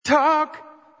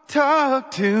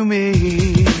Talk to me.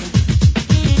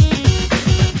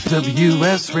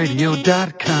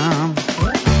 WSRadio.com.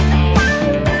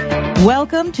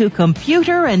 Welcome to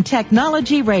Computer and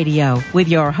Technology Radio with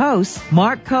your hosts,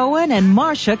 Mark Cohen and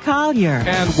Marcia Collier.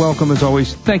 And welcome, as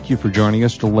always. Thank you for joining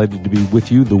us. Delighted to be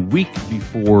with you the week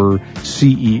before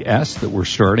CES that we're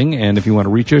starting. And if you want to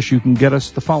reach us, you can get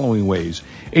us the following ways.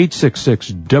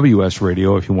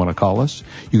 866-WS-Radio if you want to call us.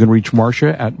 You can reach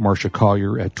Marcia at Marcia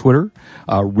Collier at Twitter.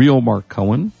 Real Mark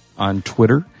Cohen on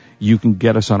Twitter. You can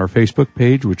get us on our Facebook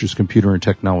page, which is Computer and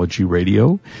Technology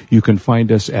Radio. You can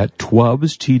find us at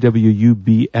TWUBS,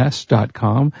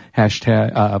 TWUBS.com,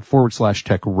 /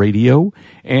 Tech Radio.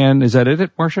 And is that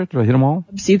it, Marcia? Did I hit them all?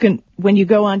 So you can, when you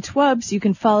go on TWUBS, you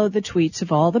can follow the tweets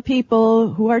of all the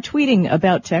people who are tweeting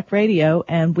about Tech Radio,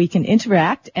 and we can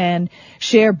interact and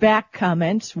share back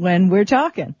comments when we're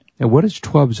talking. And what does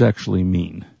TWUBS actually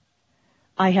mean?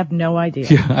 I have no idea.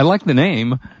 Yeah, I like the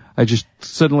name. I just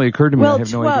suddenly occurred to me I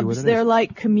have no idea what it is. They're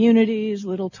like communities,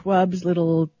 little twubs,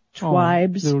 little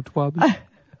twibes. Little twubs.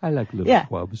 I like little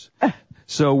twubs.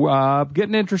 So,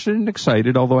 getting interested and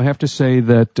excited, although I have to say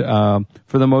that,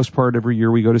 for the most part, every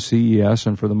year we go to CES,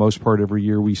 and for the most part, every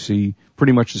year we see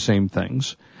pretty much the same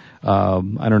things.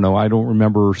 I don't know. I don't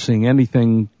remember seeing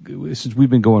anything since we've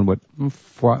been going,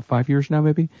 5 years now,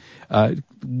 maybe?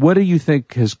 What do you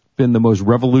think has been the most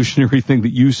revolutionary thing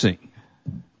that you've seen?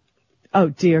 Oh,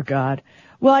 dear God.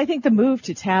 Well, I think the move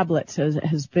to tablets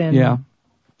has been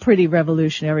pretty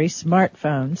revolutionary.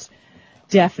 Smartphones,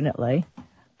 definitely.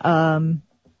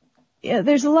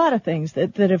 There's a lot of things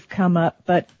that have come up,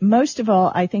 but most of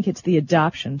all, I think it's the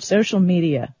adoption. Social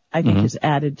media, I think, has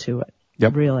added to it.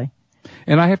 Yep. Really.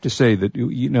 And I have to say that,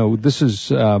 this is,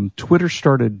 Twitter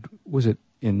started, was it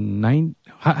in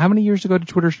how many years ago did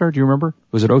Twitter start? Do you remember?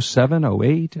 Was it 07,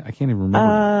 08? I can't even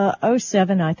remember.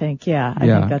 07, I think. Yeah, I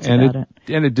think that's about it.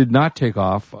 And it did not take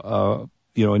off,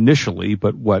 initially,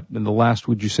 but in the last,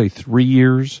 would you say 3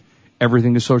 years,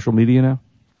 everything is social media now?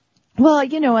 Well, I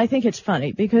think it's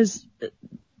funny because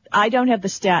I don't have the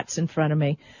stats in front of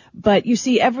me, but you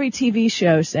see every TV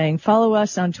show saying, follow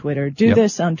us on Twitter, do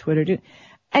this on Twitter,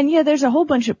 and there's a whole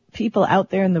bunch of people out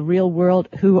there in the real world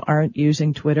who aren't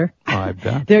using Twitter. I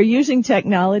bet. They're using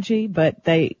technology, but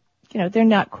they're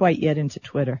not quite yet into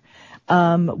Twitter.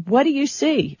 What do you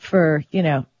see for,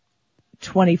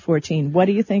 2014? What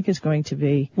do you think is going to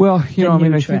be? Well,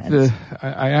 trends?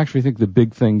 I actually think the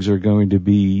big things are going to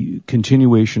be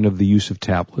continuation of the use of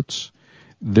tablets.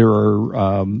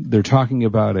 They're talking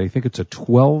about, I think it's a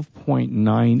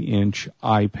 12.9 inch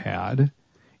iPad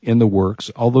in the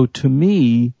works, although to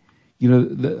me,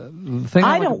 the thing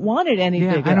I don't want it any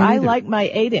bigger. I like my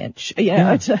 8 inch.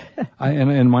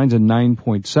 And mine's a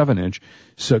 9.7 inch.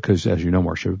 So, cause as you know,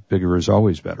 Marcia, bigger is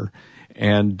always better.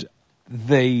 And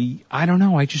I don't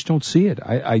know, I just don't see it.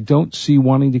 I don't see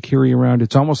wanting to carry around.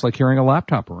 It's almost like carrying a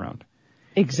laptop around.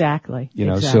 Exactly.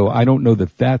 So I don't know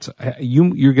that's,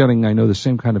 you're getting, I know, the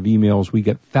same kind of emails. We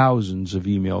get thousands of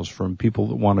emails from people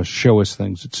that want to show us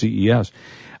things at CES.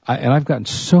 And I've gotten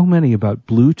so many about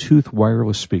Bluetooth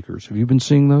wireless speakers. Have you been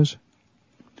seeing those?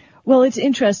 Well, it's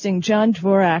interesting. John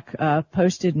Dvorak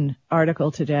posted an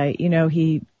article today.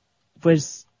 He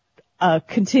was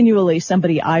continually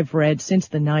somebody I've read since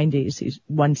the 90s. He's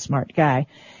one smart guy.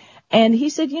 And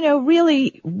he said,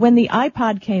 really, when the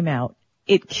iPod came out,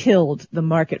 it killed the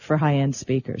market for high-end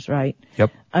speakers, right?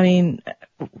 Yep. I mean,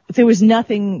 there was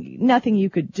nothing you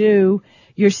could do.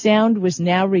 Your sound was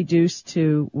now reduced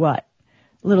to what?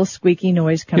 Little squeaky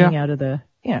noise coming out of the,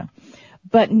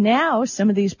 But now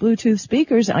some of these Bluetooth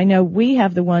speakers, I know we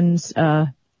have the ones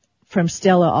from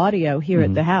Stella Audio here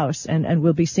at the house, and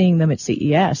we'll be seeing them at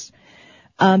CES.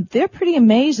 They're pretty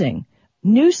amazing.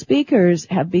 New speakers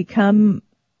have become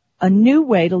a new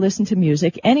way to listen to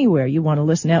music anywhere. You want to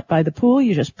listen out by the pool,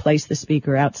 you just place the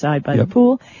speaker outside by the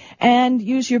pool and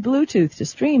use your Bluetooth to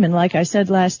stream. And like I said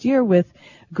last year, with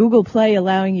Google Play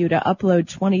allowing you to upload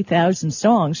 20,000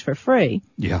 songs for free.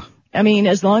 Yeah. I mean,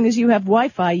 as long as you have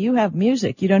Wi-Fi, you have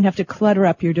music. You don't have to clutter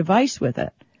up your device with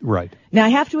it. Right. Now, I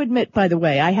have to admit, by the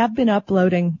way, I have been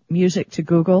uploading music to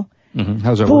Google. Mm-hmm.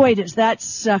 How's that Boy, working? Does that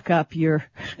suck up your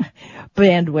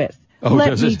bandwidth. Oh,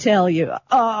 Let me tell you.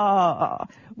 Oh.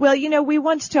 Well, we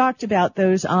once talked about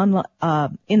those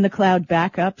in the cloud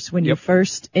backups when you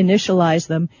first initialize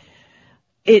them.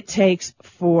 It takes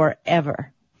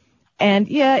forever. And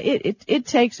it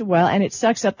takes a while and it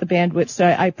sucks up the bandwidth. So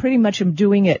I pretty much am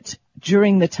doing it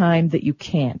during the time that you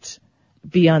can't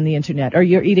be on the internet or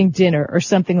you're eating dinner or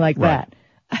something like that.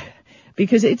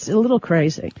 Because it's a little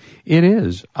crazy. It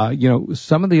is.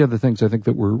 Some of the other things I think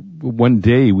that one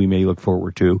day we may look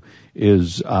forward to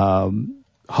is,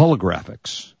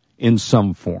 holographics in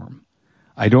some form.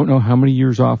 I don't know how many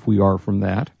years off we are from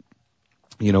that.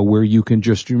 Where you can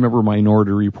just, you remember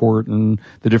Minority Report and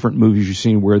the different movies you've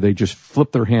seen where they just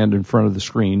flip their hand in front of the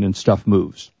screen and stuff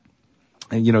moves.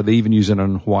 And, they even use it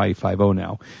on Hawaii 5.0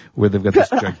 now, where they've got this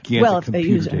gigantic well, if computer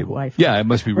they use table. It on Hawaii 5.0. Yeah, it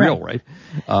must be real, right?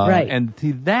 Right. And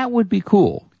that would be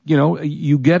cool.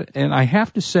 You get, and I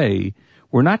have to say,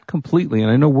 we're not completely,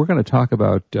 and I know we're going to talk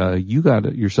about, you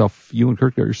and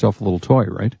Kirk got yourself a little toy,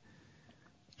 right?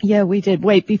 Yeah, we did.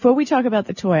 Wait, before we talk about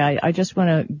the toy, I just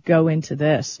want to go into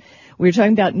this. We were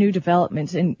talking about new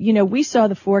developments, and, we saw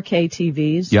the 4K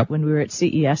TVs when we were at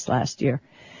CES last year.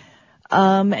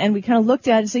 And we kind of looked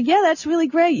at it and said, yeah, that's really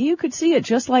great. You could see it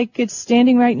just like it's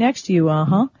standing right next to you.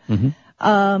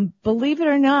 Mm-hmm. Believe it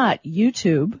or not,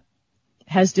 YouTube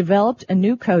has developed a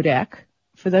new codec.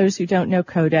 For those who don't know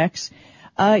codecs,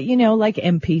 like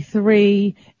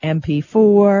MP3,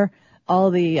 MP4,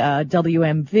 all the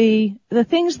WMV, the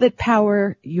things that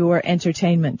power your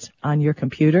entertainment on your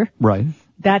computer. Right.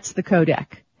 That's the codec.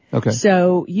 Okay.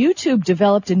 So YouTube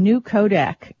developed a new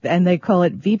codec, and they call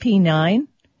it VP9.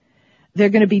 They're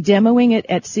going to be demoing it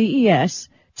at CES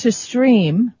to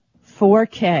stream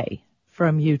 4K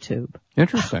from YouTube.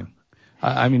 Interesting.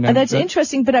 And that's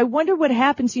interesting, but I wonder what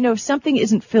happens, if something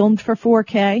isn't filmed for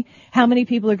 4K, how many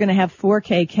people are going to have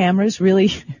 4K cameras,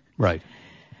 really? Right.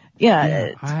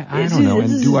 Yeah. I don't know.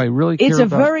 And do I really care It's a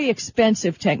about... very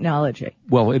expensive technology.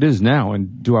 Well, it is now.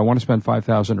 And do I want to spend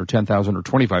 $5,000 or $10,000 or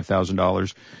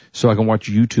 $25,000 so I can watch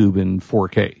YouTube in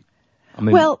 4K?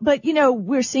 Well, but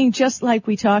we're seeing, just like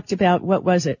we talked about, what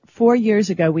was it? 4 years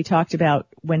ago, we talked about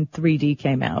when 3D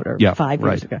came out, or 5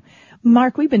 years ago.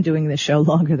 Mark, we've been doing this show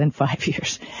longer than 5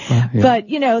 years. Yeah. But,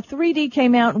 3D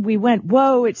came out and we went,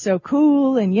 whoa, it's so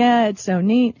cool, and yeah, it's so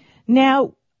neat.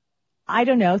 Now, I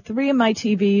don't know, 3 of my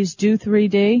TVs do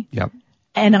 3D. Yep.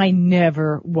 And I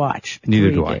never watch 3D.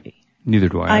 Neither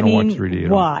do I. I don't watch 3D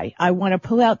at all. Why? I want to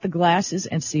pull out the glasses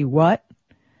and see what?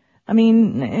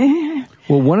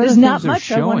 Well, one of there's the not things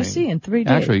much I want to see in 3D.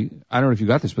 Actually, I don't know if you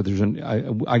got this, but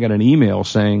I got an email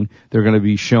saying they're going to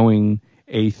be showing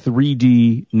a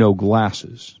 3D no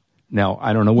glasses. Now,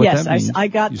 I don't know what that means. Yes, I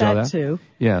got that too.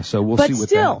 Yeah, so we'll see what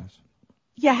that is.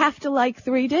 You have to like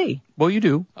 3D. Well, you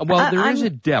do. Well, there is a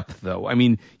depth, though.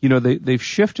 They've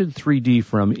shifted 3D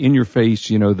from in your face,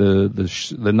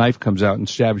 the knife comes out and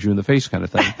stabs you in the face kind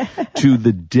of thing, to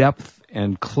the depth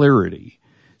and clarity.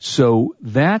 So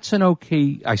that's an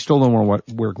okay, I still don't want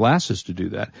to wear glasses to do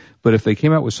that, but if they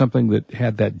came out with something that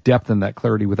had that depth and that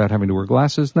clarity without having to wear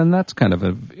glasses, then that's kind of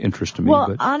of interest to me.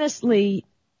 Well, honestly,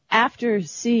 after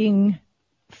seeing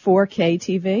 4K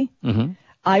TV, mm-hmm.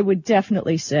 I would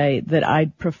definitely say that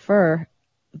I'd prefer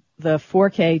the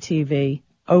 4K TV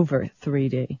over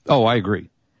 3D. Oh, I agree.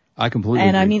 I completely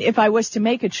agree. And if I was to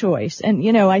make a choice, and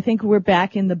I think we're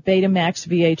back in the Betamax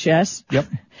VHS. Yep.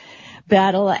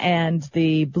 Battle and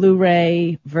the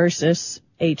Blu-ray versus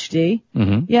HD.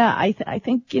 Mm-hmm. Yeah, I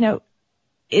think,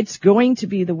 it's going to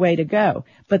be the way to go,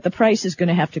 but the price is going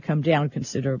to have to come down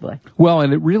considerably. Well,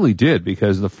 and it really did,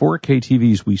 because the 4K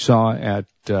TVs we saw at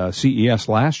CES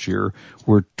last year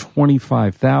were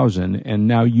 $25,000, and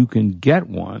now you can get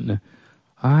one,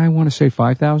 I want to say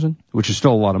 $5,000, which is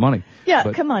still a lot of money. Yeah,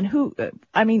 but, come on,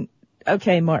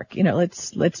 okay, Mark,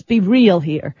 let's be real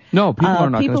here. No, people are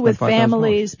not going to spend $5,000. People with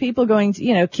families, people going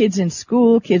to, kids in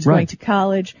school, kids going to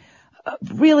college.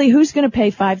 Really, who's going to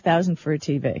pay $5,000 for a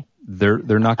TV? They're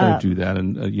not going to do that,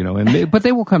 and but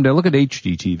they will come down. Look at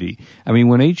HD TV.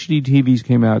 When HD TVs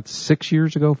came out 6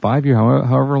 years ago, 5 years,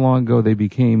 however long ago they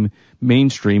became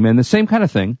mainstream, and the same kind of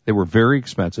thing. They were very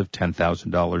expensive, $10,000,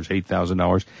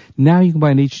 $8,000. Now you can buy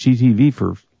an HD TV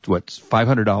for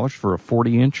 $500 for a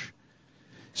 40-inch.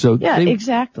 So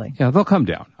exactly. Yeah, they'll come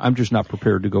down. I'm just not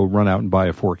prepared to go run out and buy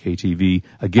a 4K TV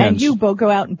again. And you go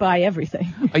out and buy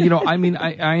everything.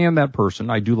 I am that person.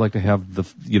 I do like to have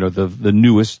the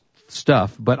newest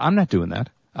stuff, but I'm not doing that.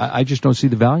 I just don't see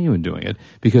the value in doing it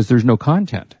because there's no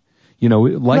content.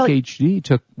 HD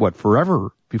took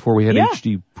forever before we had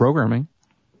HD programming.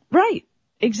 Right.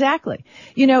 Exactly.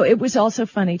 It was also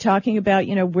funny talking about,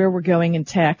 where we're going in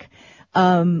tech,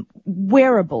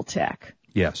 wearable tech.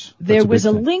 Yes. There was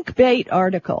a link bait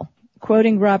article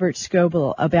quoting Robert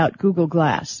Scoble about Google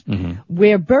Glass, mm-hmm.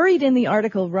 where buried in the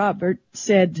article, Robert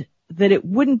said that it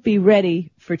wouldn't be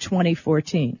ready for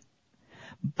 2014.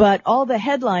 But all the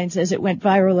headlines as it went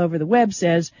viral over the web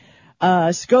says,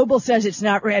 Scoble says it's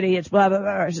not ready, it's blah, blah,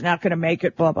 blah, it's not going to make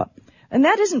it, blah, blah. And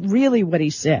that isn't really what he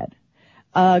said.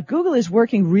 Google is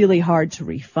working really hard to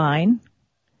refine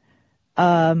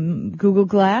Google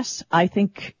Glass. I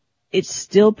think it's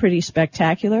still pretty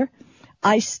spectacular.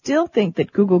 I still think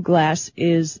that Google Glass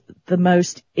is the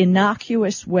most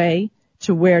innocuous way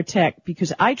to wear tech,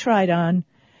 because I tried on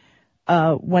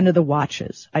one of the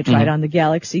watches. I tried on the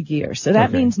Galaxy Gear. So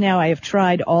that means now I have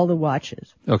tried all the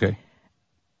watches. Okay.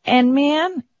 And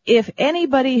man, if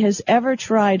anybody has ever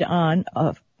tried on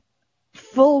a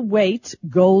full weight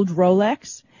gold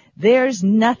Rolex, there's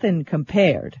nothing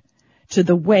compared to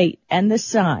the weight and the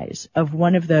size of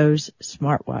one of those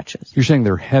smartwatches. You're saying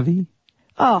they're heavy?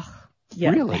 Oh,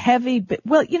 yeah. Really? Heavy. But,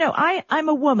 well, you know, I'm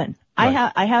a woman.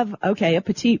 Right. I have, a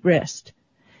petite wrist.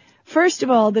 First of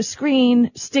all, the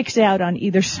screen sticks out on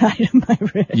either side of my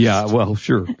wrist. Yeah, well,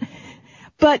 sure.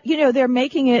 But, you know, they're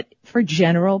making it for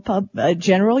general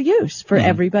use, for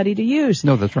everybody to use.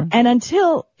 No, that's right. And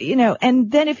until, you know, and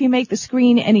then if you make the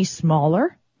screen any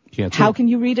smaller, how can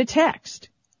you read a text?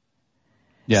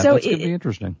 Yeah, so that's going to be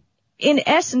interesting. In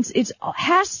essence, it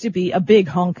has to be a big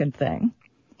honkin' thing,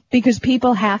 because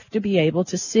people have to be able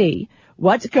to see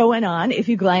what's going on if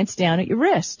you glance down at your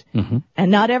wrist.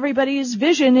 And not everybody's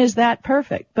vision is that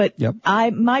perfect. But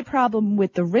my problem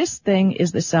with the wrist thing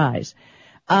is the size.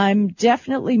 I'm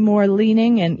definitely more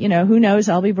leaning, and, you know, who knows,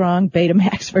 I'll be wrong,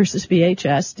 Betamax versus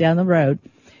VHS down the road.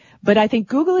 But I think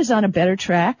Google is on a better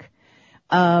track.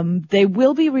 They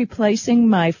will be replacing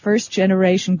my first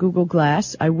generation Google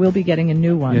Glass. I will be getting a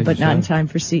new one, but not in time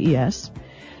for CES.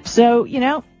 So, you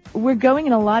know, we're going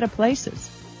in a lot of places.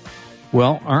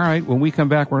 Well, all right. When we come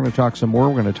back, we're going to talk some more.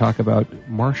 We're going to talk about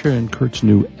Marcia and Kurt's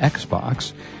new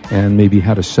Xbox and maybe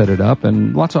how to set it up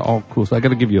and lots of all cool stuff. I got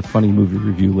to give you a funny movie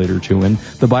review later, too, and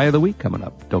the buy of the week coming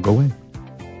up. Don't go away.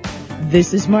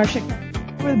 This is Marcia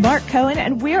with Mark Cohen,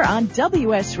 and we're on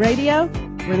WS Radio.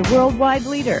 We're the worldwide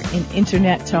leader in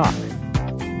Internet talk.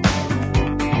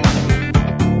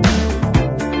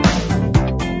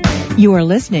 You are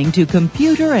listening to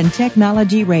Computer and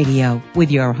Technology Radio with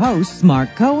your hosts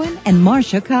Mark Cohen and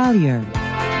Marcia Collier.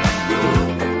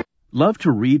 Love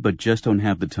to read but just don't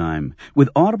have the time? With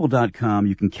Audible.com,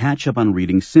 you can catch up on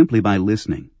reading simply by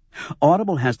listening.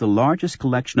 Audible has the largest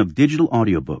collection of digital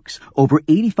audiobooks, over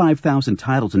 85,000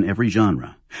 titles in every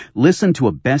genre. Listen to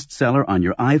a bestseller on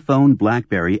your iPhone,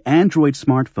 BlackBerry, Android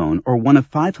smartphone, or one of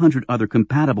 500 other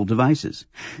compatible devices.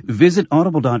 Visit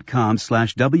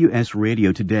audible.com/WS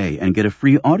Radio today and get a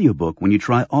free audiobook when you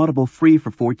try Audible free for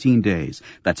 14 days.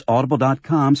 That's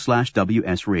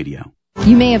audible.com/WS Radio.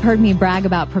 You may have heard me brag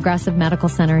about Progressive Medical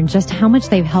Center and just how much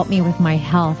they've helped me with my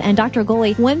health. And Dr.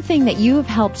 Goley, one thing that you have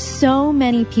helped so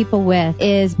many people with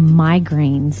is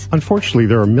migraines. Unfortunately,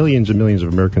 there are millions and millions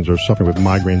of Americans who are suffering with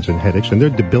migraines and headaches, and they're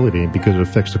debilitating because it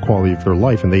affects the quality of their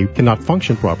life, and they cannot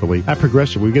function properly. At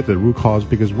Progressive, we get the root cause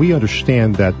because we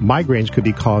understand that migraines could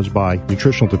be caused by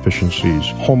nutritional deficiencies,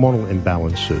 hormonal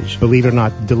imbalances, believe it or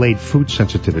not, delayed food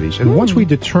sensitivities. And once we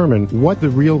determine what the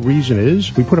real reason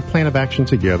is, we put a plan of action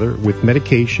together with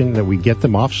medication that we get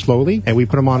them off slowly, and we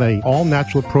put them on an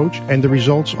all-natural approach, and the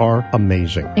results are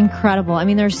amazing. Incredible. I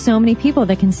mean, there's so many people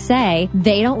that can say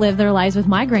they don't live their lives with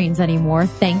migraines anymore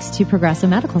thanks to Progressive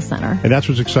Medical Center. And that's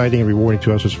what's exciting and rewarding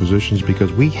to us as physicians,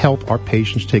 because we help our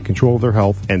patients take control of their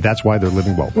health, and that's why they're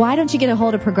living well. Why don't you get a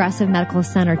hold of Progressive Medical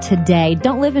Center today?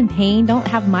 Don't live in pain. Don't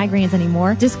have migraines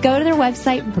anymore. Just go to their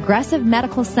website,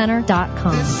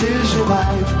 progressivemedicalcenter.com. This is your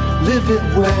life. Live it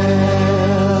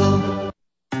well.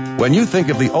 When you think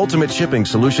of the ultimate shipping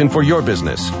solution for your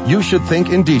business, you should think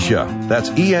Indicia. That's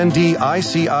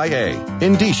E-N-D-I-C-I-A.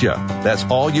 Indicia. That's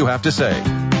all you have to say.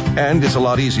 And it's a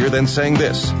lot easier than saying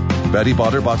this. Betty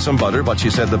Butter bought some butter, but she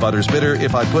said the butter's bitter.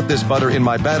 If I put this butter in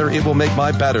my batter, it will make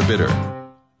my batter bitter.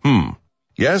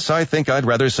 Yes, I think I'd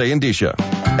rather say Indicia.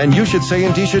 And you should say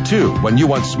Indicia too when you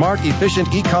want smart,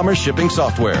 efficient e-commerce shipping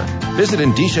software. Visit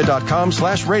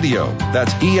Indicia.com/radio.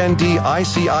 That's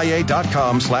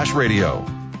ENDICIA.com/radio.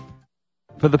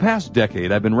 For the past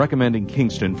decade, I've been recommending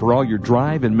Kingston for all your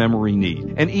drive and memory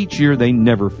need, and each year they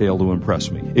never fail to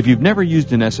impress me. If you've never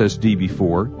used an SSD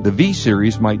before, the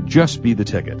V-Series might just be the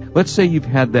ticket. Let's say you've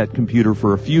had that computer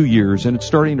for a few years and it's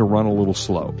starting to run a little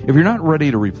slow. If you're not ready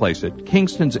to replace it,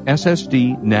 Kingston's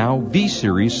SSD Now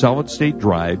V-Series solid-state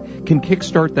drive can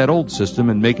kickstart that old system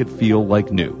and make it feel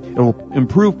like new. It'll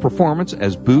improve performance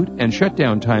as boot and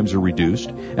shutdown times are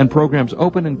reduced, and programs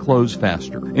open and close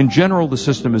faster. In general, the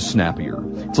system is snappier.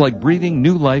 It's like breathing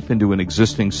new life into an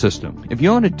existing system. If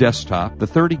you own a desktop, the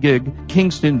 30-gig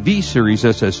Kingston V-Series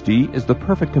SSD is the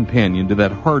perfect companion to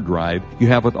that hard drive you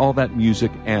have with all that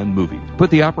music and movies.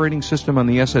 Put the operating system on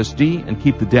the SSD and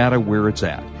keep the data where it's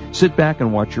at. Sit back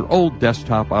and watch your old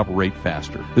desktop operate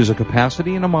faster. There's a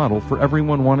capacity and a model for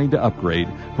everyone wanting to upgrade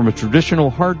from a traditional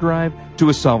hard drive to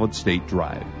a solid-state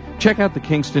drive. Check out the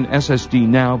Kingston SSD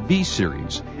Now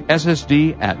V-Series.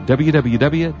 SSD at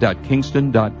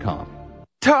www.kingston.com.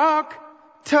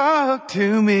 Talk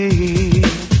to me.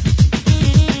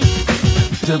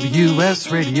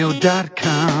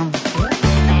 WSRadio.com.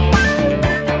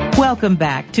 Welcome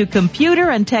back to Computer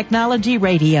and Technology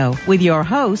Radio with your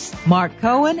hosts, Mark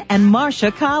Cohen and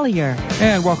Marcia Collier.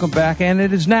 And welcome back, and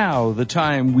it is now the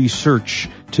time we search.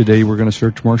 Today we're going to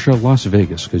search, Marcia, Las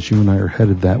Vegas, because you and I are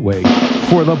headed that way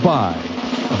for the buy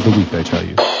of the week, I tell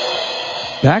you.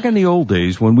 Back in the old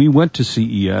days, when we went to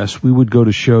CES, we would go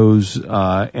to shows,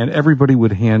 and everybody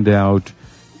would hand out,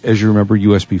 as you remember,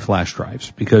 USB flash drives,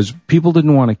 because people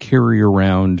didn't want to carry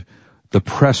around the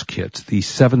press kits, the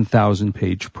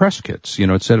 7,000-page press kits,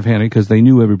 instead of handing, because they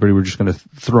knew everybody were just going to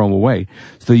throw them away.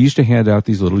 So they used to hand out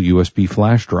these little USB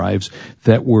flash drives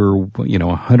that were,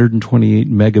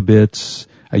 128 megabits.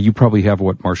 You probably have,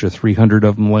 Marcia, 300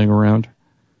 of them laying around?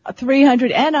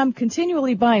 300, and I'm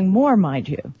continually buying more, mind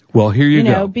you. Well, here you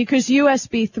go. Because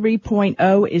USB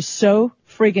 3.0 is so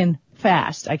friggin'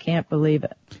 fast. I can't believe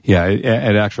it. Yeah,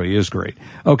 it actually is great.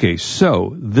 Okay,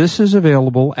 so this is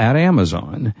available at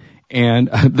Amazon. And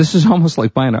this is almost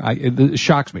like buying it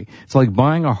shocks me. It's like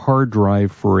buying a hard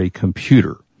drive for a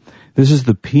computer. This is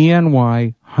the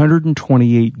PNY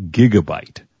 128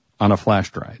 gigabyte on a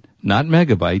flash drive. Not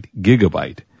megabyte,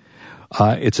 gigabyte.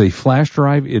 It's a flash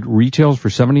drive. It retails for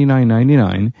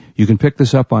 $79.99. You can pick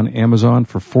this up on Amazon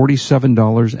for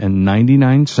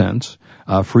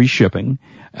 $47.99, free shipping.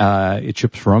 It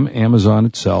ships from Amazon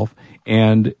itself.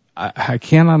 And I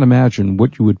cannot imagine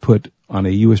what you would put on a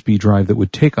USB drive that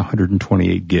would take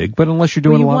 128 gig, but unless you're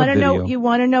doing a lot of video. You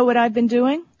want to know what I've been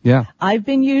doing? Yeah. I've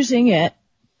been using it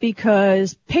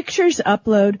because pictures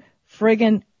upload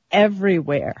friggin'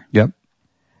 everywhere. Yep.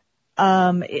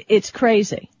 It's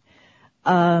crazy.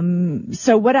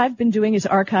 So what I've been doing is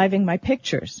archiving my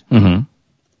pictures. Mm-hmm.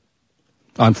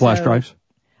 On flash drives?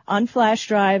 On flash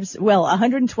drives. Well,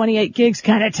 128 gigs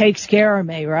kind of takes care of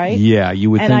me, right? Yeah,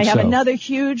 you would think so. And I have another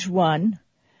huge one,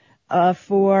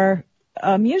 for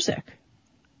music.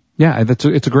 Yeah, it's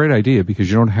a great idea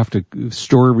because you don't have to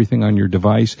store everything on your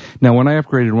device. Now, when I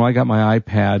got my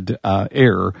iPad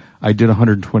Air, I did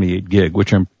 128 gig,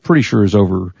 which I'm pretty sure is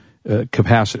over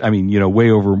capacity. I mean,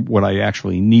 way over what I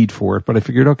actually need for it. But I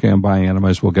figured, okay, I'm buying it. I might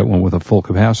as well get one with a full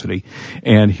capacity.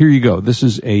 And here you go. This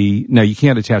is now you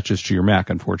can't attach this to your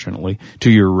Mac, unfortunately, to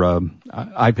your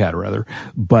iPad rather.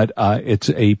 But it's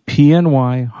a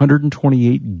PNY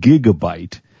 128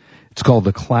 gigabyte. It's called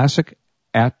the Classic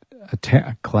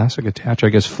Attach, I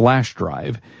guess, flash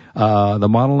drive. The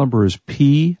model number is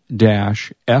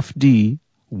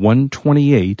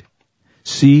P-FD128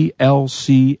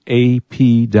 CLCAP.GE.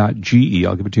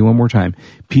 I'll give it to you one more time.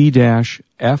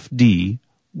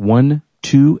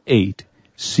 P-FD128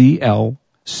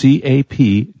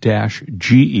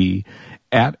 CLCAP-GE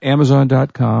at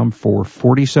Amazon.com for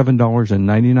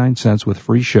 $47.99 with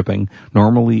free shipping,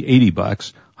 normally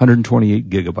 $80. 128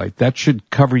 gigabyte. That should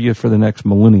cover you for the next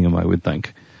millennium, I would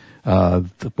think. Wow.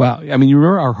 I mean, you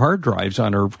remember our hard drives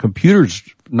on our computers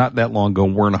not that long ago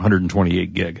weren't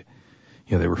 128 gig.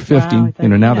 They were 50. Wow,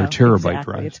 now they're terabyte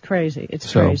drives. It's crazy.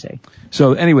 It's crazy.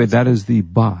 So anyway, that is the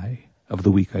buy of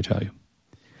the week, I tell you.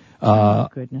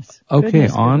 Goodness. Okay,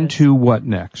 on to what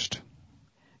next?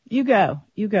 You go.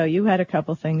 You had a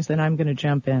couple things, then I'm going to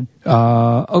jump in.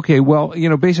 Okay, well,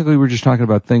 basically we're just talking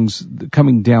about things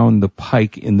coming down the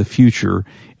pike in the future.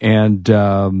 And,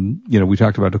 we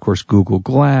talked about, of course, Google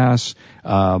Glass,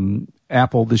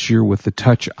 Apple this year with the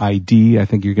Touch ID. I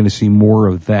think you're going to see more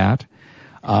of that.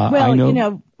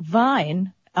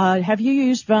 Vine. Have you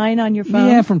used Vine on your phone?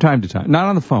 Yeah, from time to time. Not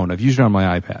on the phone. I've used it on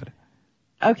my iPad.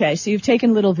 Okay, so you've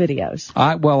taken little videos.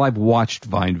 I've watched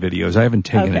Vine videos. I haven't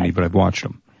taken any, but I've watched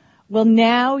them. Well,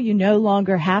 now you no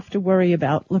longer have to worry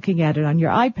about looking at it on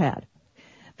your iPad.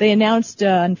 They announced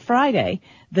on Friday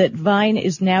that Vine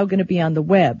is now going to be on the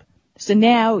web. So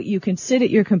now you can sit at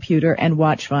your computer and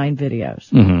watch Vine videos.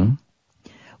 Mm-hmm.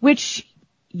 Which,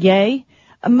 yay.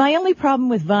 My only problem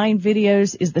with Vine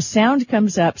videos is the sound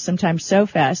comes up sometimes so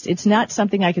fast. It's not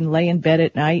something I can lay in bed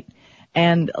at night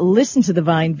and listen to the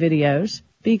Vine videos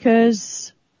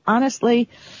because, honestly,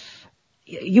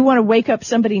 you want to wake up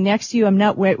somebody next to you. I'm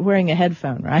not wearing a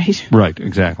headphone, right? Right,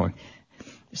 exactly.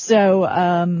 So,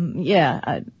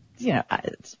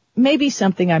 it's maybe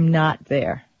something I'm not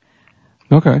there.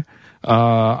 Okay.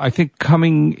 I think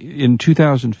coming in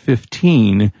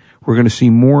 2015, we're going to see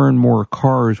more and more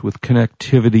cars with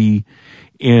connectivity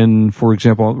in, for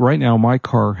example, right now my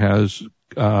car has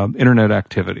internet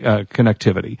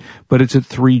connectivity, but it's at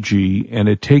 3G and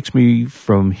it takes me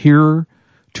from here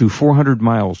to 400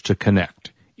 miles to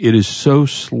connect it is so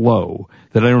slow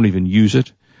that I don't even use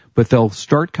it. But they'll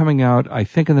start coming out, I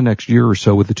think, in the next year or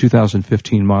so with the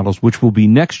 2015 models, which will be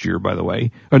next year, by the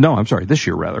way. This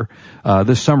year, rather.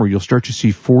 This summer, you'll start to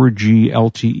see 4G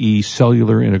LTE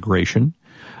cellular integration.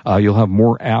 You'll have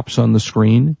more apps on the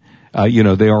screen.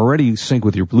 They already sync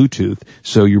with your Bluetooth.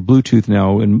 So your Bluetooth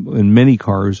now in many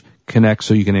cars connects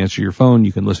so you can answer your phone.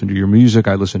 You can listen to your music.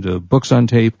 I listen to books on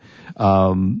tape.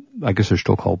 I guess they're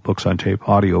still called books on tape,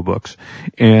 audio books.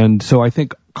 And so I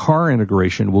think car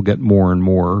integration will get more and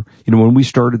more. When we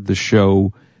started the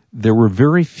show, there were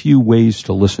very few ways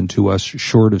to listen to us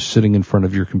short of sitting in front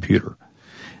of your computer.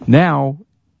 Now,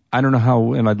 I don't know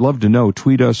how, and I'd love to know,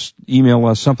 tweet us, email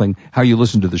us, something, how you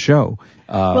listen to the show.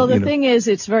 Well, the thing is,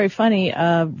 it's very funny.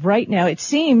 Right now, it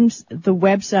seems the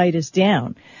website is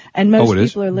down, and most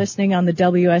people are listening on the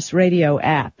WS Radio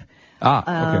app.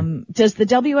 Okay. Does the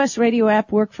WS Radio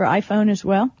app work for iPhone as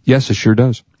well? Yes, it sure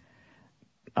does.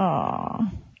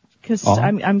 Because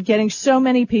I'm getting so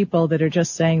many people that are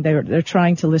just saying they're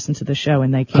trying to listen to the show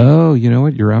and they can't. Oh, you know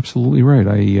what? You're absolutely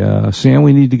right. Sam,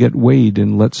 we need to get Wade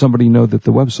and let somebody know that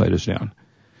the website is down.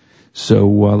 So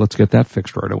let's get that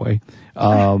fixed right away.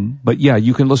 But yeah,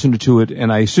 you can listen to it,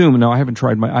 and I assume now I haven't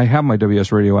tried I have my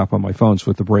WS Radio app on my phone, so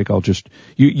with the break I'll just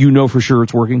you know for sure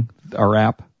it's working, our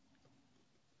app,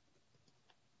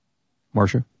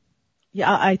 Marcia? Yeah,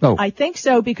 I think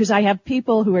so, because I have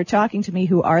people who are talking to me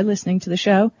who are listening to the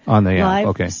show on the live, app.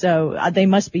 Okay, so they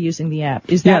must be using the app.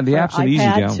 Is that the app's an easy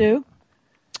download too?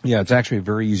 Yeah, it's actually a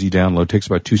very easy download. It takes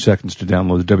about 2 seconds to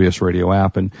download the WS Radio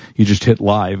app, and you just hit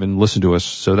live and listen to us.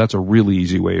 So that's a really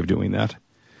easy way of doing that.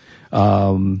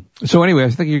 So anyway, I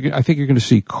think you're going to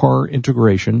see car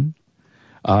integration.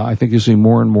 I think you'll see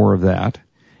more and more of that.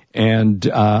 And,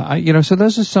 so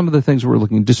those are some of the things we're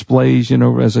looking, displays,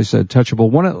 as I said, touchable.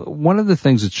 One of the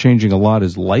things that's changing a lot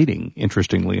is lighting,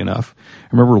 interestingly enough. I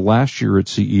remember last year at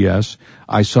CES,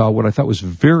 I saw what I thought was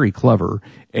very clever,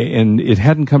 and it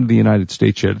hadn't come to the United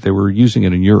States yet. They were using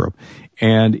it in Europe.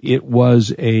 And it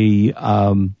was a,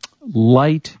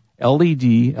 light LED,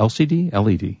 LCD,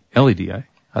 LED.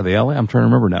 Are they LED? I'm trying to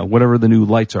remember now. Whatever the new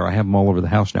lights are, I have them all over the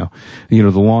house now. The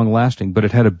long lasting, but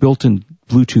it had a built-in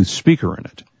Bluetooth speaker in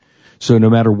it. So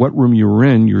no matter what room you were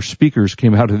in, your speakers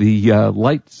came out of the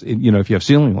lights, if you have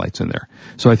ceiling lights in there.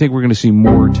 So I think we're going to see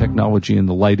more technology in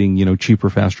the lighting,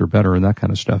 cheaper, faster, better, and that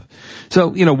kind of stuff. So,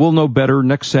 we'll know better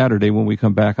next Saturday when we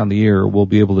come back on the air. We'll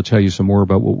be able to tell you some more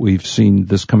about what we've seen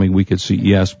this coming week at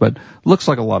CES, but looks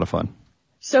like a lot of fun.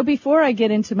 So before I get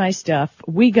into my stuff,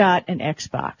 we got an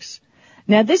Xbox.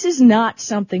 Now, this is not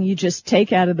something you just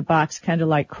take out of the box, kind of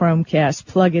like Chromecast,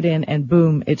 plug it in, and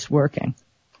boom, it's working.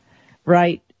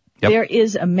 Right? Yep. There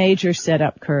is a major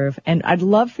setup curve, and I'd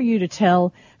love for you to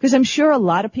tell, because I'm sure a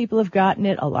lot of people have gotten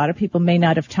it. A lot of people may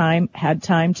not have had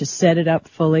time to set it up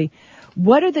fully.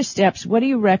 What are the steps? What do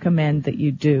you recommend that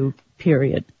you do,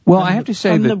 period? Well, I have to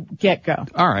say from that the get-go.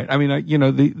 All right. I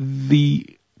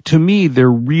mean, to me, they're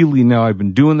really, now I've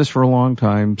been doing this for a long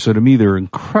time, so to me they're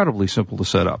incredibly simple to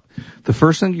set up. The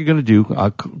first thing you're going to do,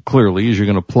 clearly, is you're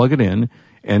going to plug it in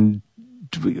and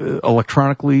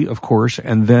electronically, of course,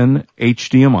 and then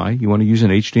HDMI. You want to use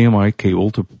an HDMI cable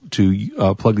to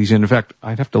plug these in. In fact,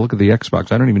 I'd have to look at the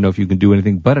Xbox. I don't even know if you can do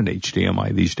anything but an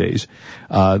HDMI these days.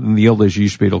 In the old days, you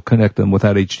used to be able to connect them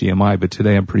without HDMI, but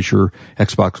today I'm pretty sure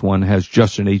Xbox One has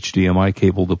just an HDMI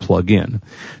cable to plug in.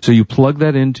 So you plug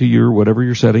that into whatever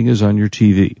your setting is on your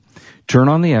TV. Turn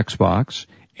on the Xbox,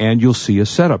 and you'll see a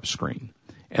setup screen.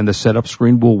 And the setup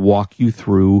screen will walk you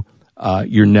through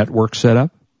your network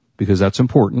setup, because that's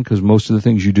important, because most of the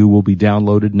things you do will be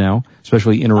downloaded now,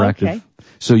 especially interactive. Okay.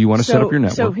 So you want to set up your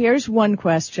network. So here's one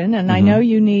question, and I know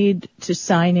you need to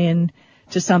sign in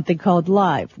to something called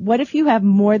Live. What if you have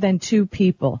more than 2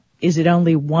 people? Is it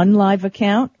only one Live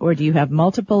account, or do you have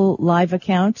multiple Live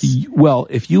accounts? Well,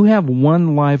 if you have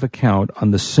one Live account on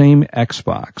the same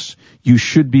Xbox, you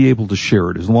should be able to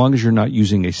share it, as long as you're not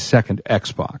using a second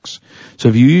Xbox. So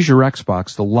if you use your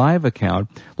Xbox, the Live account,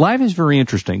 Live is very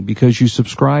interesting because you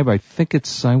subscribe, I think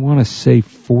I want to say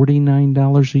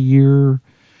 $49 a year,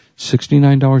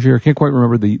 $69 a year. I can't quite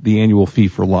remember the annual fee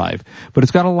for Live, but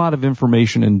it's got a lot of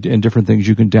information and different things.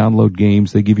 You can download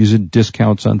games. They give you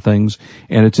discounts on things,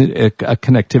 and it's a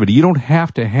connectivity. You don't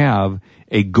have to have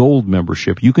a gold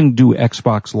membership. You can do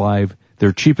Xbox Live,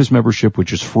 their cheapest membership,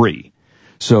 which is free.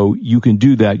 So you can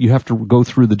do that. You have to go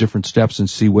through the different steps and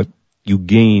see what you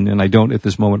gain, and I don't at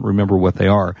this moment remember what they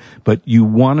are. But you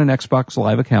want an Xbox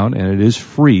Live account, and it is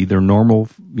free. Their normal,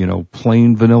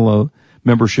 plain vanilla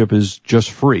membership is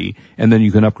just free, and then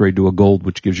you can upgrade to a gold,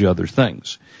 which gives you other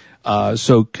things.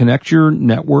 So connect your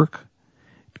network,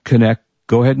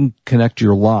 go ahead and connect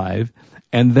your Live,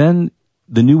 And then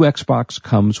the new Xbox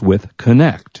comes with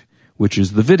Connect, which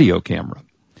is the video camera.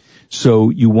 So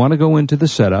you want to go into the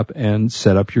setup and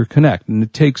set up your Connect. And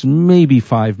it takes maybe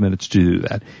 5 minutes to do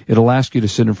that. It'll ask you to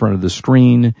sit in front of the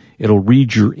screen. It'll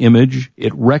read your image.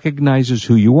 It recognizes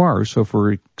who you are. So,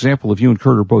 for example, if you and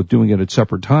Kurt are both doing it at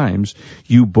separate times,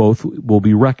 you both will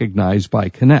be recognized by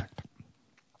Connect.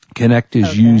 Connect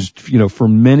is used, for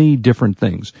many different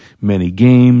things, many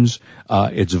games.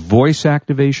 It's voice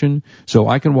activation. So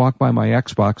I can walk by my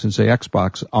Xbox and say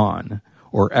Xbox on,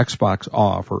 or Xbox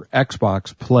off, or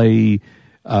Xbox play,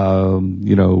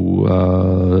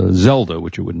 Zelda,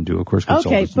 which it wouldn't do, of course.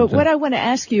 Okay, but what I want to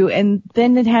ask you, and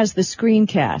then it has the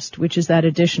Screencast, which is that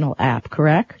additional app,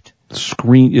 correct?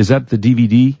 Is that the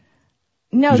DVD?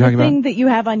 No, the thing that you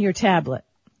have on your tablet.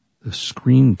 The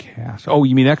Screencast. Oh,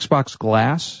 you mean Xbox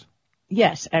Glass?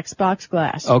 Yes, Xbox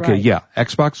Glass. Okay, right. Yeah.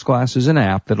 Xbox Glass is an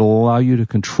app that'll allow you to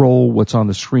control what's on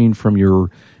the screen from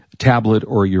your tablet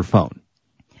or your phone.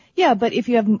 Yeah, but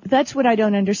that's what I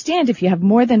don't understand. If you have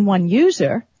more than one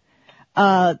user,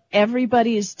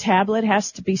 everybody's tablet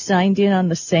has to be signed in on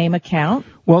the same account?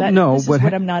 Well, no. This is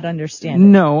what I'm not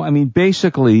understanding. No, I mean,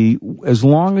 basically, as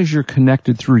long as you're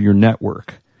connected through your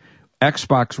network,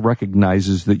 Xbox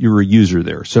recognizes that you're a user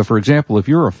there. So, for example, if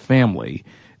you're a family,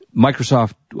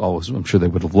 Microsoft, I'm sure they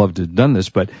would have loved to have done this,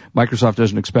 but Microsoft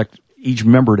doesn't expect each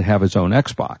member to have its own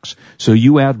Xbox. So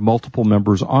you add multiple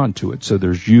members onto it. So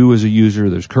there's you as a user,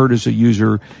 there's Kurt as a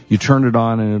user, you turn it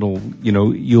on and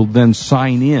you'll then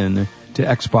sign in to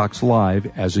Xbox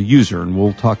Live as a user, and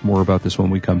we'll talk more about this when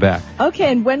we come back. Okay,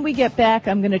 and when we get back,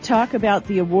 I'm going to talk about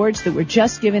the awards that were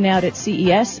just given out at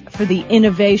CES for the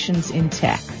innovations in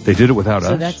tech. They did it without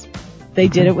us? They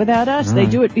did it without us. Right. They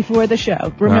do it before the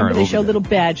show. Remember, they show little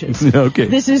badges. Okay.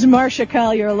 This is Marcia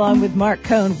Collier along with Mark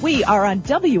Cohn. We are on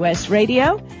WS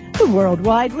Radio, the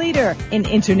worldwide leader in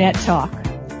Internet talk.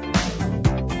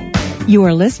 You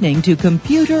are listening to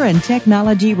Computer and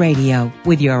Technology Radio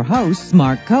with your hosts,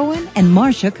 Mark Cohen and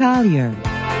Marcia Collier.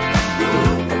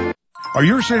 Are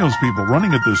your salespeople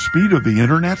running at the speed of the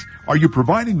Internet? Are you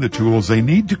providing the tools they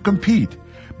need to compete?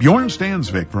 Bjorn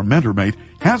Stansvik from MentorMate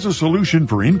has a solution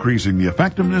for increasing the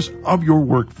effectiveness of your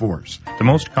workforce. The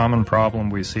most common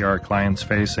problem we see our clients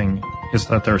facing is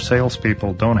that their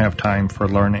salespeople don't have time for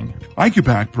learning.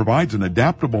 IQPAC provides an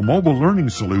adaptable mobile learning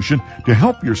solution to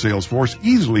help your sales force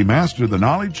easily master the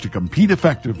knowledge to compete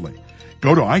effectively.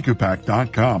 Go to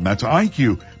IQPAC.com, that's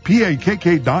IQPAKK.com,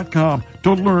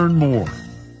 to learn more.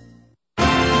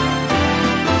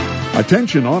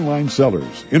 Attention online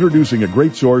sellers, introducing a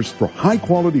great source for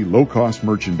high-quality, low-cost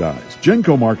merchandise.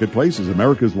 Genco Marketplace is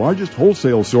America's largest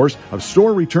wholesale source of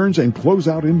store returns and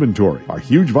closeout inventory. Our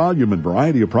huge volume and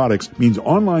variety of products means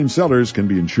online sellers can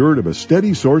be assured of a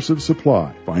steady source of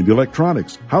supply. Find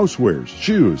electronics, housewares,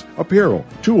 shoes, apparel,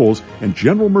 tools, and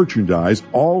general merchandise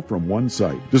all from one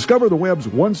site. Discover the web's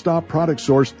one-stop product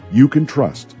source you can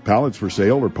trust. Pallets for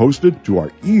sale are posted to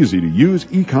our easy-to-use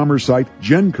e-commerce site,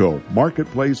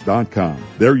 GencoMarketplace.com.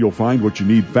 There you'll find what you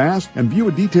need fast and view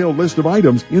a detailed list of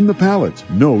items in the pallets.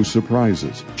 No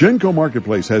surprises. Genco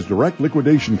Marketplace has direct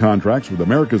liquidation contracts with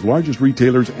America's largest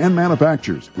retailers and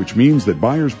manufacturers, which means that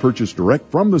buyers purchase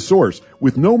direct from the source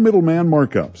with no middleman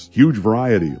markups. Huge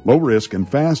variety, low risk, and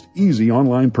fast, easy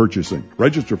online purchasing.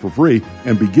 Register for free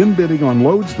and begin bidding on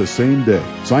loads the same day.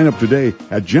 Sign up today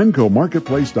at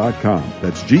GencoMarketplace.com.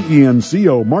 That's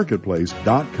GENCO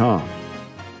Marketplace.com.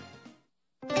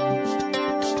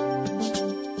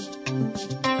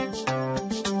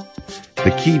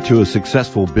 The key to a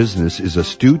successful business is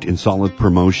astute and solid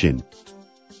promotion.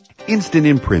 Instant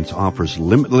Imprints offers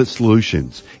limitless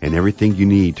solutions and everything you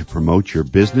need to promote your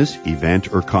business,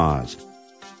 event, or cause.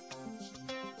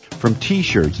 From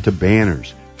t-shirts to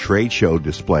banners, trade show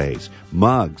displays,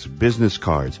 mugs, business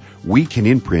cards, we can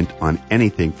imprint on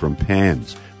anything from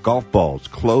pens, golf balls,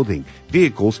 clothing,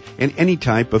 vehicles, and any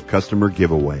type of customer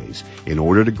giveaways. In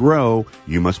order to grow,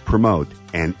 you must promote,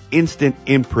 and Instant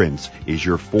Imprints is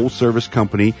your full-service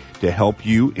company to help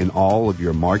you in all of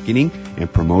your marketing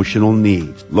and promotional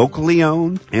needs. Locally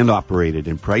owned and operated,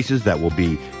 in prices that will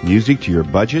be music to your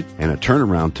budget and a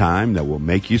turnaround time that will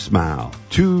make you smile.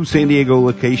 2 San Diego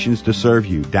locations to serve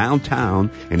you, downtown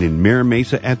and in Mira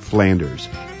Mesa at Flanders.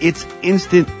 It's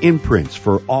Instant Imprints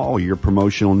for all your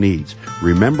promotional needs.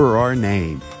 Remember our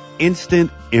name, Instant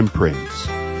Imprints.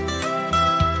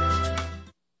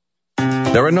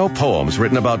 There are no poems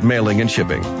written about mailing and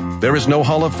shipping. There is no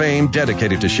Hall of Fame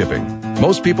dedicated to shipping.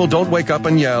 Most people don't wake up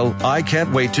and yell, "I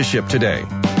can't wait to ship today."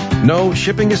 No,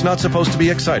 shipping is not supposed to be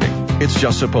exciting. It's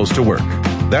just supposed to work.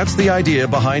 That's the idea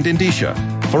behind Indicia.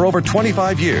 For over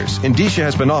 25 years, Indicia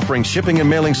has been offering shipping and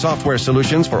mailing software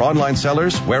solutions for online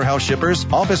sellers, warehouse shippers,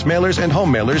 office mailers, and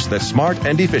home mailers that's smart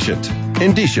and efficient.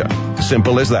 Indicia.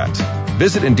 Simple as that.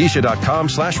 Visit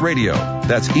Indicia.com/radio.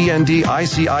 That's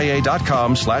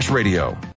ENDICIA.com/radio.